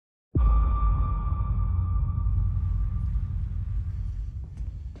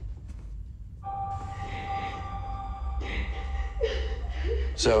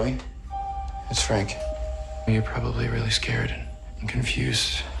Zoe, it's Frank. You're probably really scared and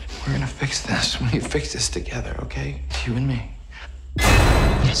confused. We're gonna fix this. We fix this together, okay? You and me.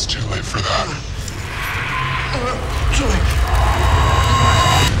 It's too late for that. Zoe!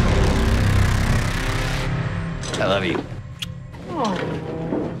 I love you.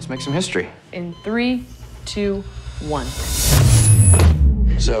 Oh. Let's make some history. In 3, 2, 1.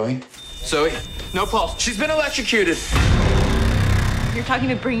 Zoe? Zoe, no pulse. She's been electrocuted. You're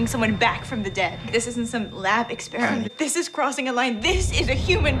talking about bringing someone back from the dead. This isn't some lab experiment. This is crossing a line. This is a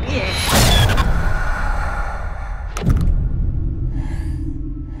human being.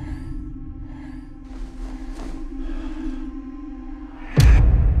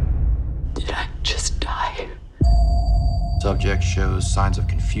 Did I just die? Subject shows signs of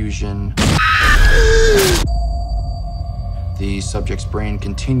confusion. The subject's brain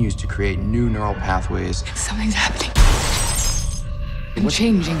continues to create new neural pathways. Something's happening. I'm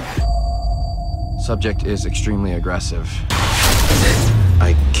changing. Subject is extremely aggressive.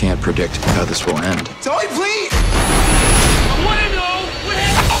 I can't predict how this will end. Zoe, please!